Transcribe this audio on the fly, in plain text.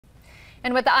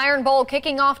And with the Iron Bowl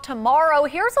kicking off tomorrow,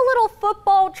 here's a little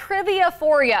football trivia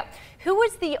for you. Who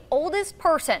is the oldest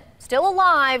person still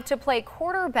alive to play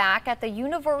quarterback at the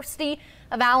University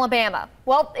of Alabama?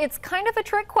 Well, it's kind of a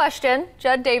trick question.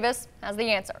 Judd Davis has the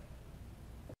answer.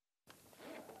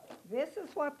 This is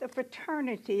what the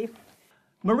fraternity...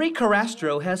 Marie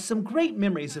Carrastro has some great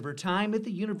memories of her time at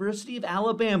the University of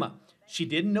Alabama. She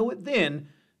didn't know it then,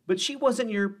 but she wasn't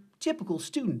your typical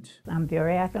student. I'm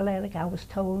very athletic. I was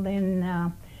told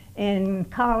in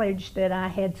college that I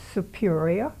had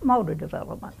superior motor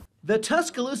development. The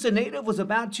Tuscaloosa native was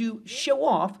about to show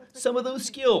off some of those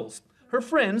skills. Her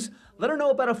friends let her know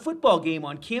about a football game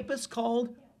on campus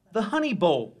called the Honey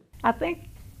Bowl. I think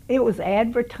it was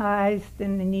advertised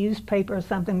in the newspaper or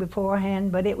something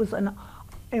beforehand, but it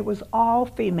was all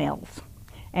females,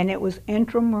 and it was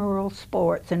intramural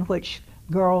sports in which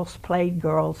girls played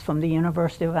girls from the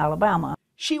University of Alabama.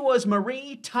 She was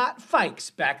Marie Tot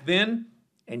Fikes back then,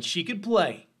 and she could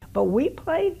play. But we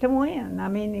played to win. I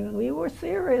mean, we were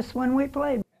serious when we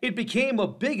played. It became a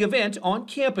big event on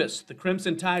campus. The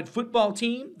Crimson Tide football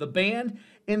team, the band,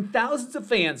 and thousands of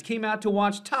fans came out to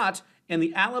watch Tot and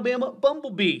the Alabama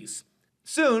Bumblebees.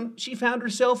 Soon, she found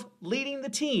herself leading the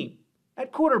team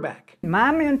at quarterback.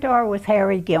 My mentor was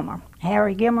Harry Gilmer.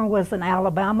 Harry Gilmer was an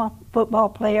Alabama football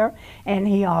player, and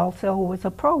he also was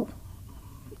a pro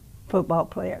football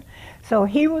player. So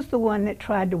he was the one that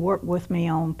tried to work with me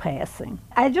on passing.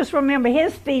 I just remember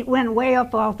his feet went way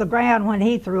up off the ground when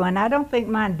he threw, and I don't think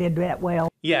mine did that well.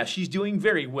 Yeah, she's doing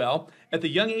very well. At the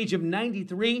young age of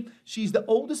 93, she's the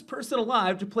oldest person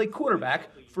alive to play quarterback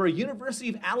for a University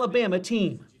of Alabama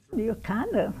team. You're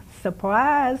kind of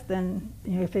surprised, and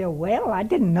you feel, well, I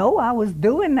didn't know I was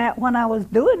doing that when I was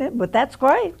doing it, but that's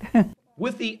great.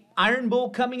 With the Iron Bowl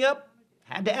coming up,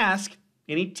 had to ask,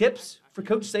 any tips for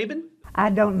Coach Saban? I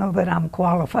don't know that I'm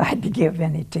qualified to give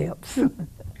any tips.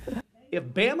 If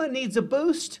Bama needs a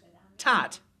boost,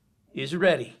 Tot is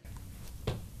ready.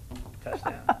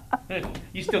 Touchdown.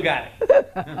 You still got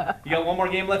it. You got one more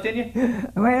game left in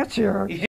you? Well, sure.